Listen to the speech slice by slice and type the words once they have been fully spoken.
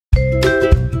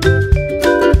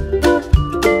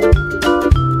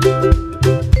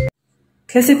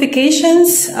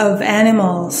Classifications of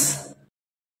animals.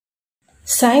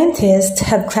 Scientists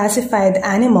have classified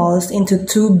animals into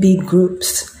two big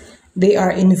groups. They are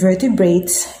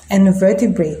invertebrates and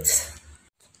vertebrates.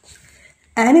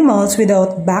 Animals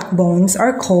without backbones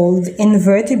are called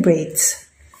invertebrates.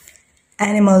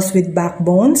 Animals with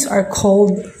backbones are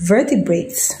called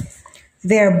vertebrates.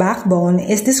 Their backbone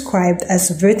is described as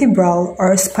vertebral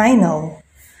or spinal.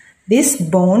 This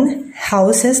bone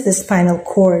houses the spinal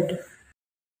cord.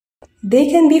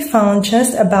 They can be found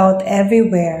just about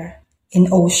everywhere, in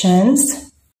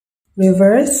oceans,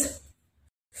 rivers,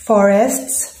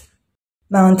 forests,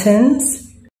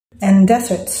 mountains, and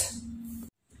deserts.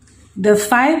 The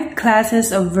 5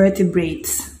 classes of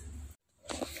vertebrates.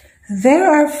 There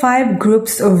are 5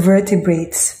 groups of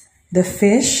vertebrates: the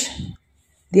fish,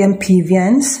 the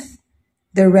amphibians,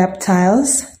 the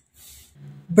reptiles,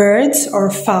 birds or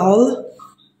fowl,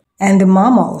 and the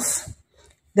mammals.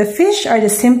 The fish are the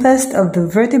simplest of the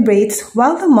vertebrates,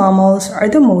 while the mammals are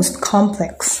the most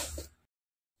complex.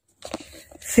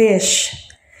 Fish.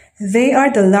 They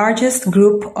are the largest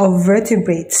group of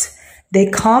vertebrates. They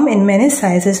come in many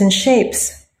sizes and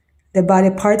shapes. The body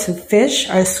parts of fish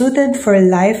are suited for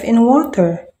life in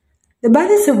water. The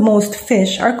bodies of most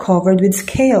fish are covered with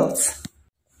scales.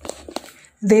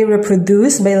 They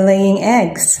reproduce by laying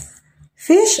eggs.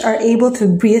 Fish are able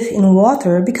to breathe in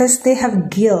water because they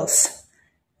have gills.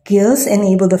 Gills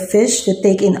enable the fish to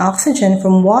take in oxygen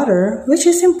from water, which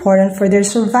is important for their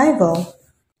survival.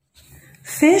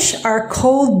 Fish are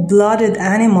cold-blooded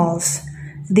animals.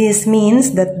 This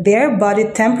means that their body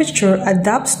temperature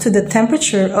adapts to the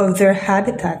temperature of their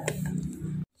habitat.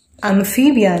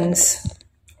 Amphibians.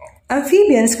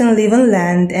 Amphibians can live on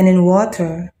land and in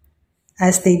water.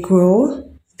 As they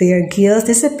grow, their gills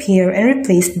disappear and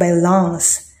replaced by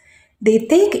lungs. They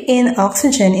take in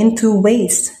oxygen in 2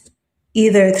 ways,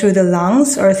 either through the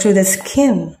lungs or through the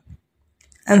skin.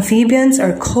 Amphibians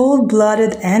are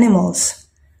cold-blooded animals.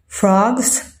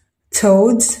 Frogs,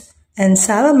 toads, and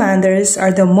salamanders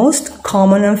are the most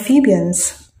common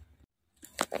amphibians.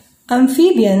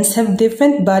 Amphibians have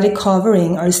different body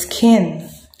covering or skin.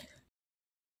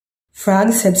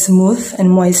 Frogs have smooth and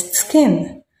moist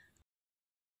skin.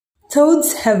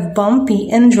 Toads have bumpy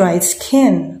and dry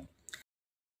skin.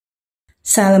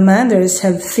 Salamanders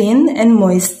have thin and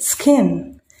moist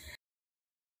skin.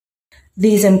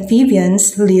 These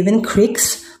amphibians live in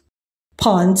creeks,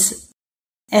 ponds,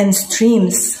 and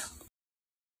streams.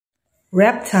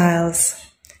 Reptiles.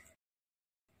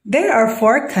 There are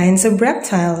 4 kinds of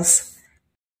reptiles.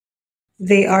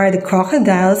 They are the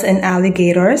crocodiles and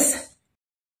alligators,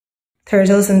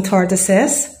 turtles and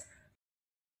tortoises,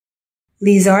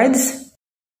 lizards,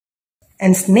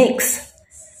 and snakes.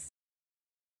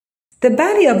 The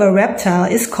body of a reptile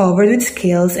is covered with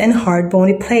scales and hard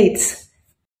bony plates.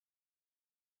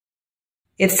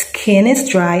 Its skin is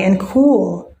dry and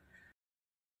cool.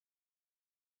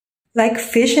 Like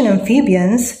fish and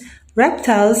amphibians,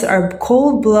 reptiles are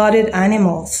cold-blooded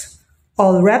animals.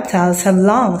 All reptiles have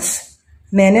lungs.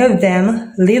 Many of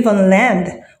them live on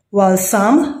land, while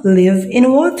some live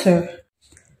in water.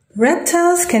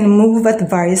 Reptiles can move at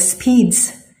various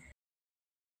speeds.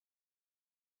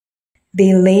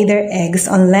 They lay their eggs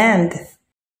on land.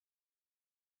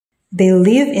 They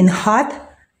live in hot,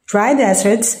 dry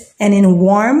deserts and in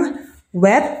warm,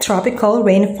 wet tropical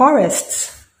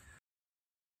rainforests.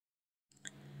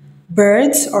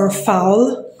 Birds or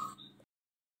fowl.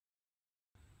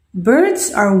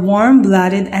 Birds are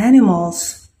warm-blooded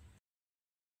animals.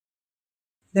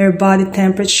 Their body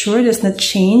temperature does not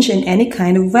change in any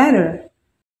kind of weather.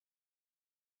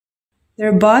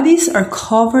 Their bodies are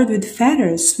covered with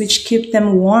feathers, which keep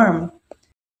them warm.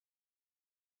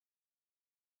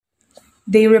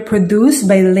 They reproduce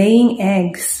by laying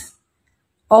eggs.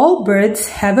 All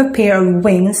birds have a pair of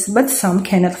wings, but some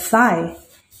cannot fly.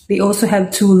 They also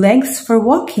have 2 legs for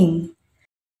walking.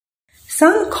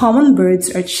 Some common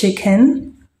birds are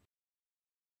chicken,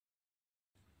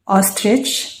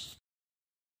 ostrich,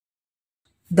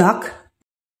 duck,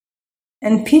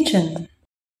 and pigeon.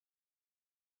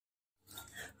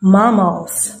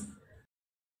 Mammals.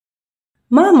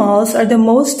 Mammals are the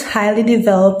most highly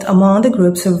developed among the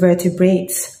groups of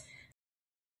vertebrates.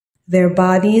 Their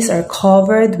bodies are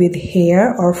covered with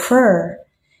hair or fur.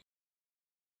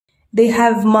 They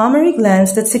have mammary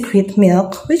glands that secrete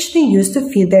milk, which they use to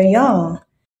feed their young.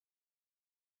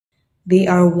 They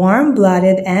are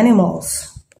warm-blooded animals.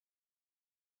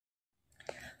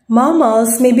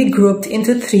 Mammals may be grouped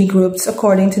into 3 groups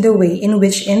according to the way in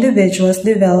which individuals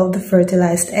develop the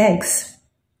fertilized eggs.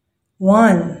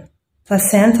 1.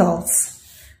 Placentals.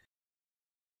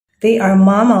 They are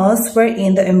mammals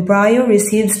wherein the embryo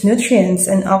receives nutrients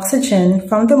and oxygen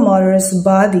from the mother's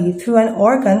body through an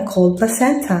organ called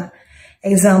placenta.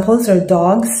 Examples are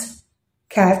dogs,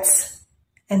 cats,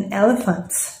 and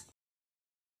elephants.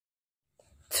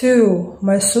 2.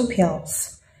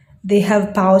 Marsupials. They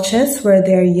have pouches where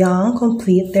their young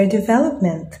complete their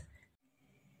development.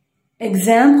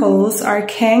 Examples are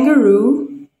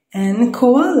kangaroo and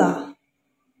koala.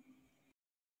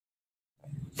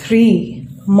 3.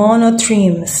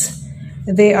 Monotremes.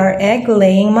 They are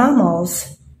egg-laying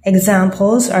mammals.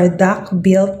 Examples are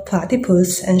duck-billed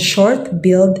platypus and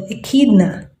short-billed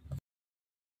echidna.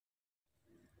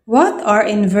 What are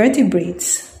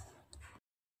invertebrates?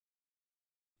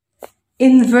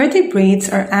 Invertebrates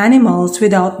are animals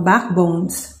without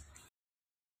backbones.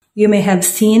 You may have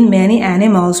seen many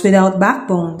animals without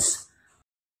backbones.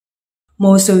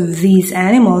 Most of these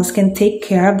animals can take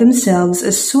care of themselves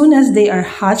as soon as they are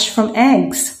hatched from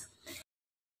eggs.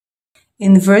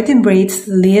 Invertebrates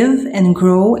live and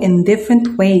grow in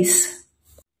different ways.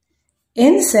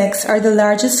 Insects are the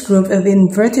largest group of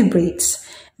invertebrates.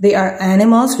 They are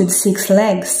animals with 6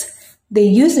 legs. They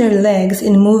use their legs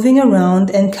in moving around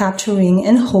and capturing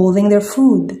and holding their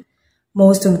food.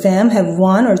 Most of them have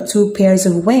 1 or 2 pairs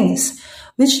of wings,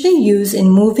 which they use in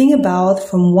moving about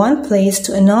from one place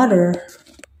to another.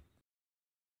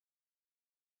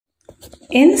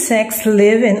 Insects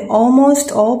live in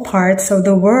almost all parts of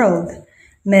the world.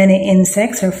 Many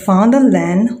insects are found on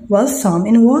land, while some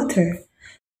in water.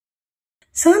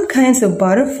 Some kinds of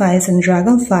butterflies and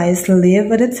dragonflies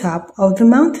live at the top of the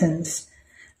mountains.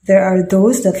 There are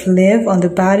those that live on the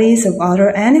bodies of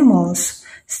other animals.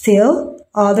 Still,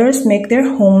 others make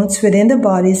their homes within the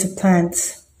bodies of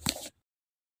plants.